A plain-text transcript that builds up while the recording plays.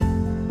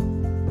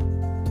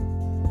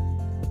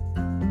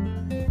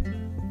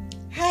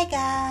Hi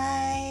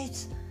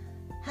guys,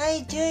 how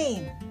you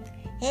doing?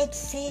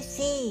 It's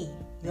Cici.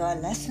 You're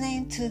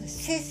listening to the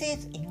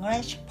Cici's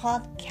English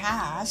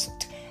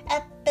Podcast,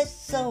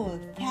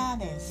 episode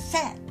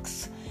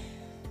 36.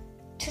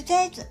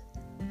 Today's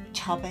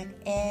topic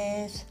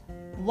is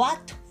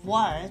what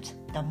was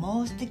the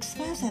most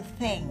expensive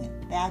thing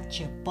that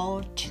you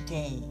bought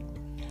today?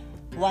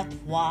 What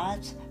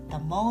was the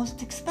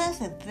most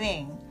expensive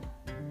thing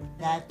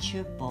that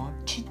you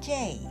bought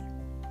today?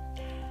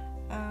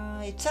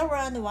 It's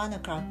around 1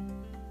 o'clock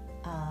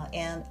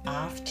in the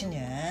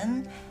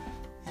afternoon,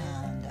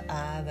 and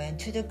I went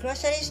to the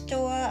grocery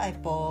store. I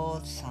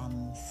bought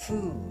some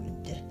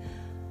food.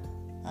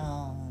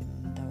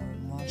 The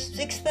most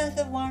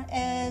expensive one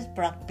is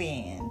black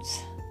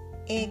beans.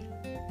 It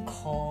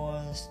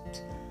cost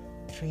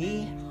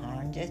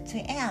 300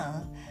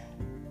 yen.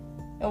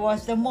 It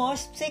was the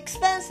most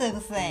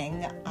expensive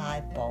thing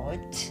I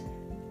bought.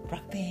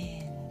 Black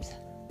beans,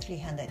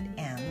 300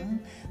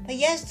 yen. But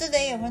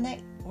yesterday when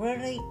I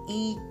really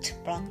eat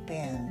black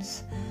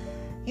beans.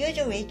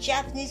 Usually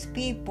Japanese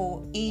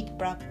people eat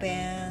black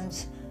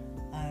beans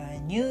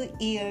New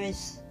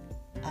Year's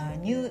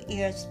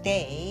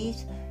Day.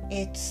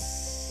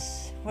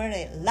 It's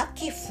really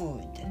lucky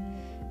food.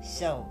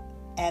 So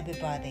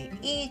everybody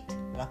eat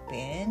black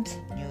beans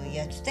New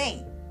Year's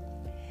Day.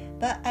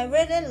 But I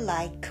really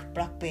like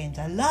black beans.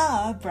 I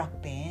love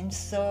black beans,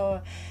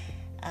 so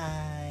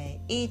I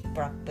eat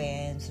black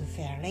beans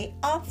very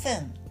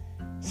often.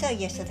 So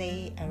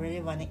yesterday I really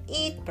want to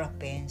eat black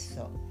beans,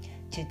 so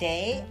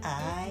today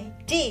I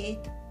did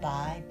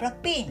buy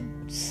black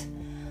beans.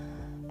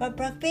 But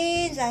black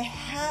beans I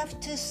have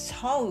to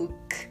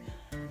soak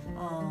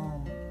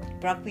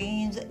black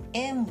beans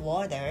in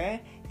water,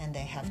 and I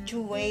have to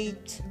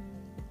wait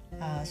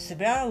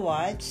several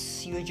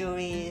hours,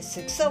 usually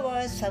 6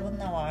 hours,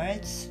 7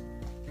 hours.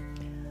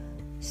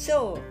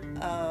 So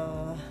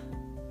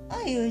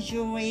I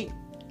usually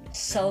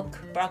soak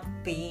black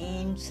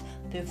beans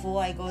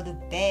before I go to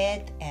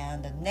bed,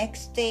 and the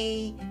next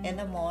day in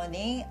the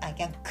morning I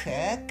can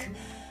cook.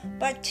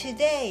 But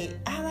today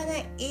I want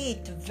to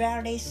eat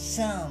very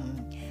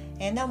soon.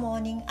 In the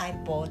morning I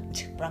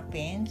bought black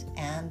beans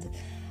and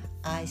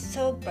I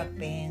soaked black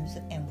beans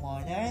in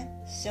water.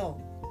 So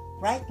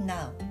right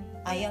now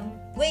I am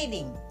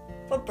waiting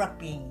for black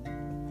beans.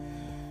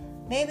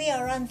 Maybe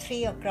around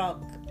 3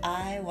 o'clock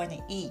I want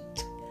to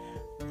eat.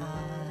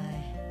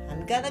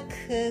 I'm gonna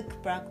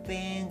cook black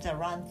beans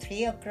around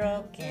 3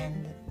 o'clock,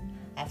 and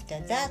after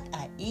that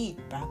I eat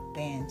black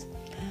beans.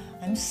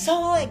 I'm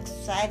so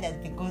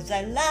excited because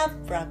I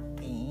love black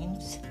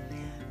beans.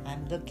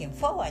 I'm looking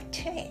forward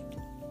to it.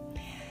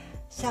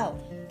 So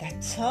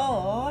that's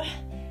all.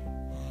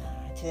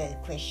 Today's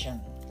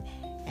question.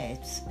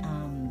 It's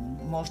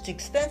most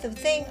expensive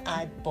thing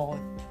I bought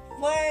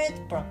was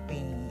black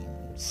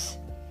beans.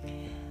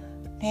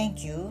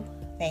 Thank you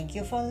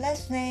for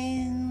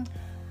listening.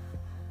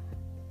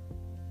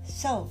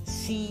 So,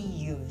 see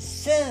you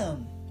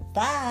soon.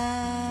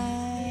 Bye.